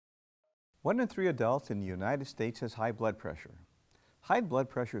1 in 3 adults in the United States has high blood pressure. High blood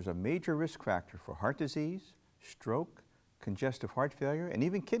pressure is a major risk factor for heart disease, stroke, congestive heart failure, and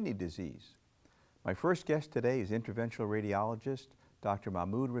even kidney disease. My first guest today is interventional radiologist, Dr.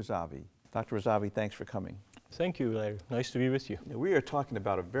 Mahmood Razavi. Dr. Razavi, thanks for coming. Thank you, Larry. Nice to be with you. We are talking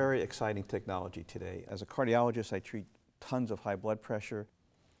about a very exciting technology today. As a cardiologist, I treat tons of high blood pressure,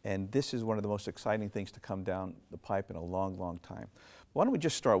 and this is one of the most exciting things to come down the pipe in a long, long time. Why don't we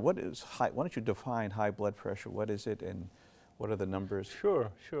just start? Why don't you define high blood pressure? What is it, and what are the numbers? Sure.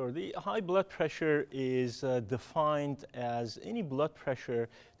 The high blood pressure is defined as any blood pressure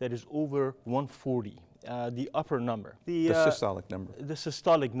that is over 140, the upper number. The systolic number. The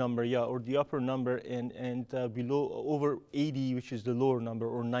systolic number, yeah, or the upper number, and below over 80, which is the lower number,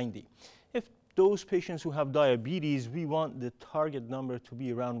 or 90. If those patients who have diabetes, we want the target number to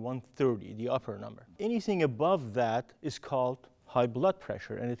be around 130, the upper number. Anything above that is called high blood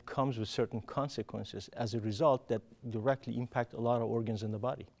pressure, and it comes with certain consequences as a result that directly impact a lot of organs in the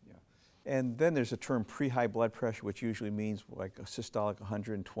body. Yeah. And then there's a term pre-high blood pressure, which usually means like a systolic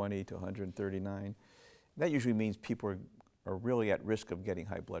 120 to 139. That usually means people are really at risk of getting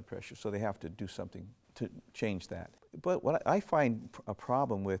high blood pressure, so they have to do something to change that. But what I find a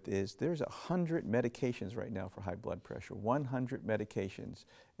problem with is there's 100 medications right now for high blood pressure, 100 medications,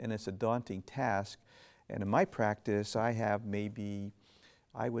 and it's a daunting task. And in my practice, I have maybe,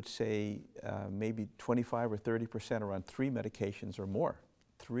 I would say, maybe 25 or 30% are on 3 medications or more,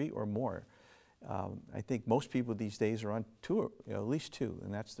 3 or more. I think most people these days are on 2, at least 2,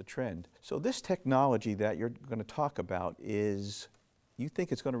 and that's the trend. So this technology that you're going to talk about is, you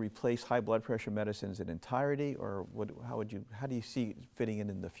think it's going to replace high blood pressure medicines in entirety, or how do you see it fitting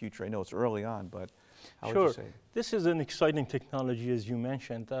in the future? I know it's early on, but how would you say? This is an exciting technology, as you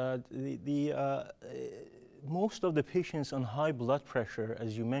mentioned. Most of the patients on high blood pressure,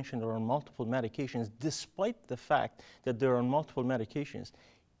 as you mentioned, are on multiple medications, despite the fact that they're on multiple medications,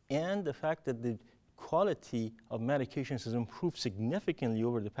 and the fact that the quality of medications has improved significantly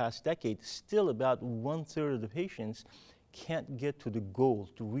over the past decade. Still about 1/3 of the patients can't get to the goal,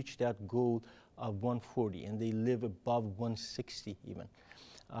 to reach that goal of 140, and they live above 160 even,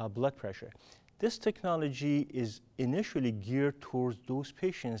 blood pressure. This technology is initially geared towards those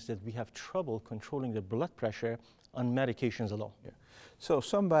patients that we have trouble controlling their blood pressure on medications alone. Yeah. So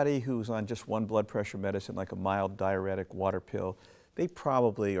somebody who's on just one blood pressure medicine, like a mild diuretic water pill, they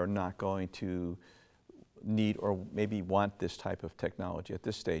probably are not going to need or maybe want this type of technology at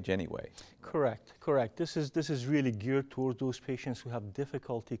this stage anyway. Correct. This is really geared towards those patients who have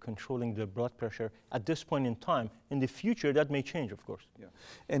difficulty controlling their blood pressure at this point in time. In the future, that may change, of course. Yeah.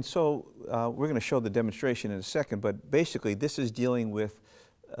 And so we're going to show the demonstration in a second, but basically this is dealing with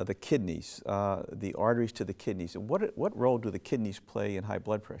the kidneys, the arteries to the kidneys. And what role do the kidneys play in high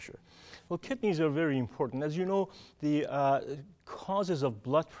blood pressure? Well, kidneys are very important. As you know, the causes of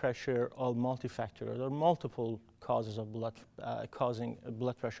blood pressure are multifactorial. There are multiple causes of causing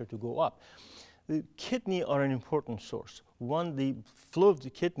blood pressure to go up. The kidney are an important source. One, the flow of the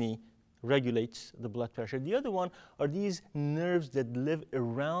kidney regulates the blood pressure. The other one are these nerves that live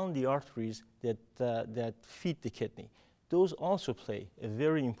around the arteries that feed the kidney. Those also play a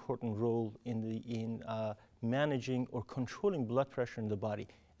very important role in managing or controlling blood pressure in the body.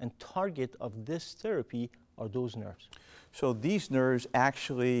 And target of this therapy are those nerves. So these nerves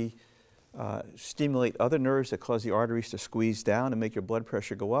actually stimulate other nerves that cause the arteries to squeeze down and make your blood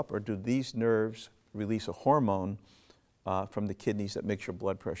pressure go up, or do these nerves release a hormone from the kidneys that makes your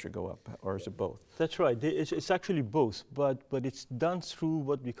blood pressure go up, or is it both? That's right. It's actually both, but it's done through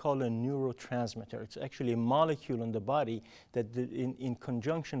what we call a neurotransmitter. It's actually a molecule in the body that in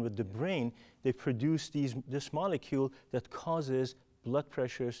conjunction with the brain, they produce this molecule that causes blood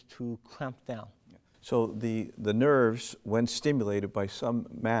pressures to clamp down. Yeah. So the nerves, when stimulated by some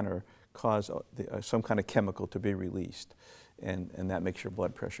manner, cause some kind of chemical to be released, and that makes your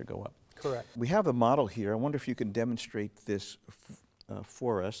blood pressure go up. Correct. We have a model here. I wonder if you can demonstrate this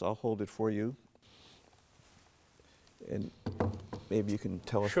for us. I'll hold it for you. And maybe you can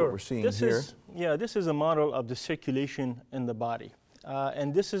tell us what we're seeing here. This is a model of the circulation in the body.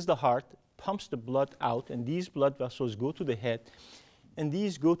 And this is the heart, pumps the blood out, and these blood vessels go to the head, and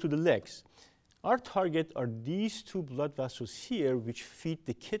these go to the legs. Our target are these 2 blood vessels here, which feed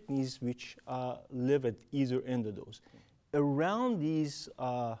the kidneys, which live at either end of those. Around these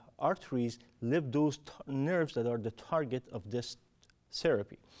arteries live those nerves that are the target of this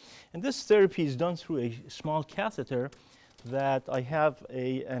therapy. And this therapy is done through a small catheter that I have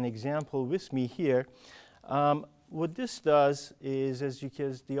an example with me here. What this does is, as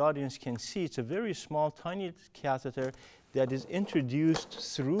the audience can see, it's a very small, tiny catheter that is introduced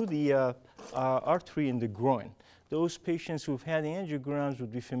through the artery in the groin. Those patients who've had angiograms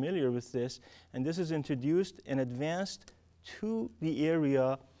would be familiar with this, and this is introduced and advanced to the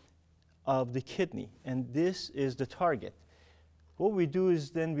area of the kidney, and this is the target. What we do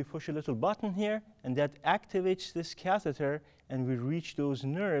is then we push a little button here, and that activates this catheter, and we reach those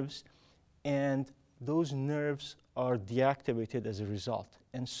nerves, and those nerves are deactivated as a result.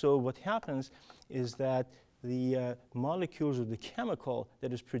 And so what happens is that the molecules or the chemical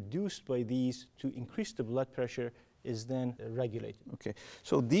that is produced by these to increase the blood pressure is then regulated. Okay,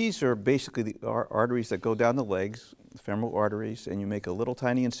 so these are basically the arteries that go down the legs, the femoral arteries, and you make a little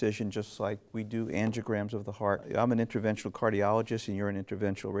tiny incision just like we do angiograms of the heart. I'm an interventional cardiologist and you're an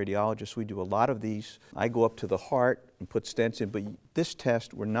interventional radiologist. We do a lot of these. I go up to the heart and put stents in, but this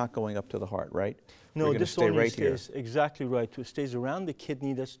test, we're not going up to the heart, right? No, this only stays exactly right. It stays around the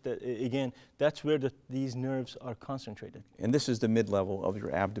kidney. Again, that's where these nerves are concentrated. And this is the mid-level of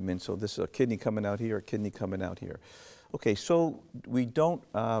your abdomen. So this is a kidney coming out here, a kidney coming out here. Okay, so we don't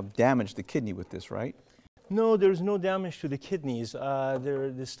damage the kidney with this, right? No, there's no damage to the kidneys.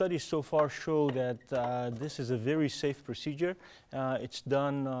 The studies so far show that this is a very safe procedure. It's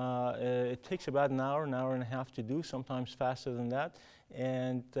done, it takes about an hour and a half to do, sometimes faster than that.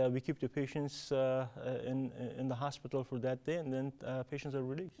 And we keep the patients in the hospital for that day, and then patients are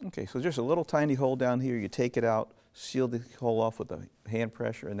released. Okay, so just a little tiny hole down here. You take it out, seal the hole off with a hand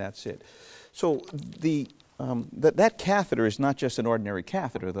pressure, and that's it. So that catheter is not just an ordinary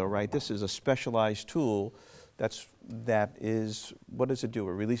catheter, though, right? This is a specialized tool that is, what does it do?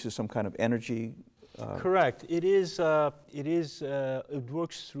 It releases some kind of energy? Correct. It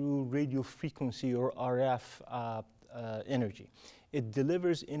works through radio frequency or RF energy. It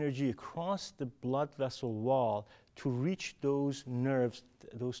delivers energy across the blood vessel wall to reach those nerves,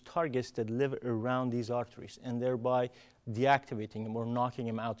 those targets that live around these arteries, and thereby deactivating them or knocking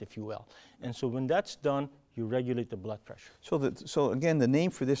them out, if you will. And so when that's done, you regulate the blood pressure. So again, the name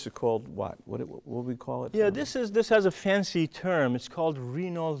for this is called what? What would we call it? Yeah, this has a fancy term. It's called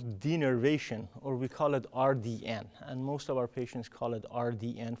renal denervation, or we call it RDN. And most of our patients call it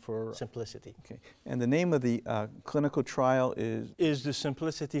RDN for simplicity. Okay. And the name of the clinical trial is? Is the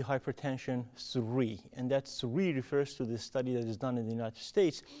Simplicity Hypertension 3. And that 3 refers to the study that is done in the United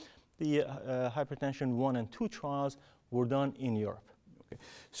States. The Hypertension 1 and 2 trials were done in Europe.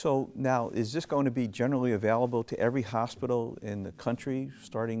 So now, is this going to be generally available to every hospital in the country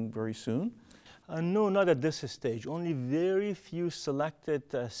starting very soon? No, not at this stage. Only very few selected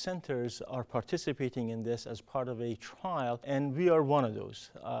centers are participating in this as part of a trial, and we are one of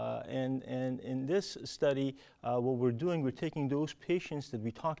those. And in this study, what we're doing, we're taking those patients that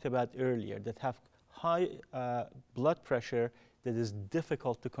we talked about earlier that have high blood pressure that is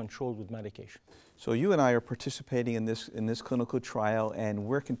difficult to control with medication. So you and I are participating in this clinical trial, and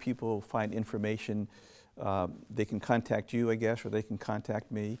where can people find information? They can contact you, I guess, or they can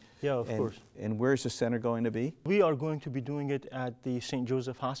contact me. Yeah, of course. And where's the center going to be? We are going to be doing it at the St.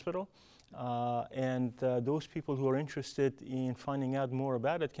 Joseph Hospital, and those people who are interested in finding out more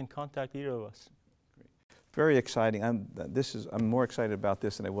about it can contact either of us. Very exciting. I'm more excited about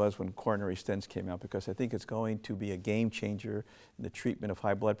this than I was when coronary stents came out, because I think it's going to be a game changer in the treatment of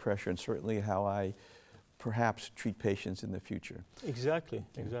high blood pressure, and certainly how I perhaps treat patients in the future. Exactly,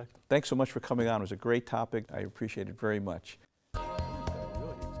 exactly. Thanks so much for coming on. It was a great topic. I appreciate it very much.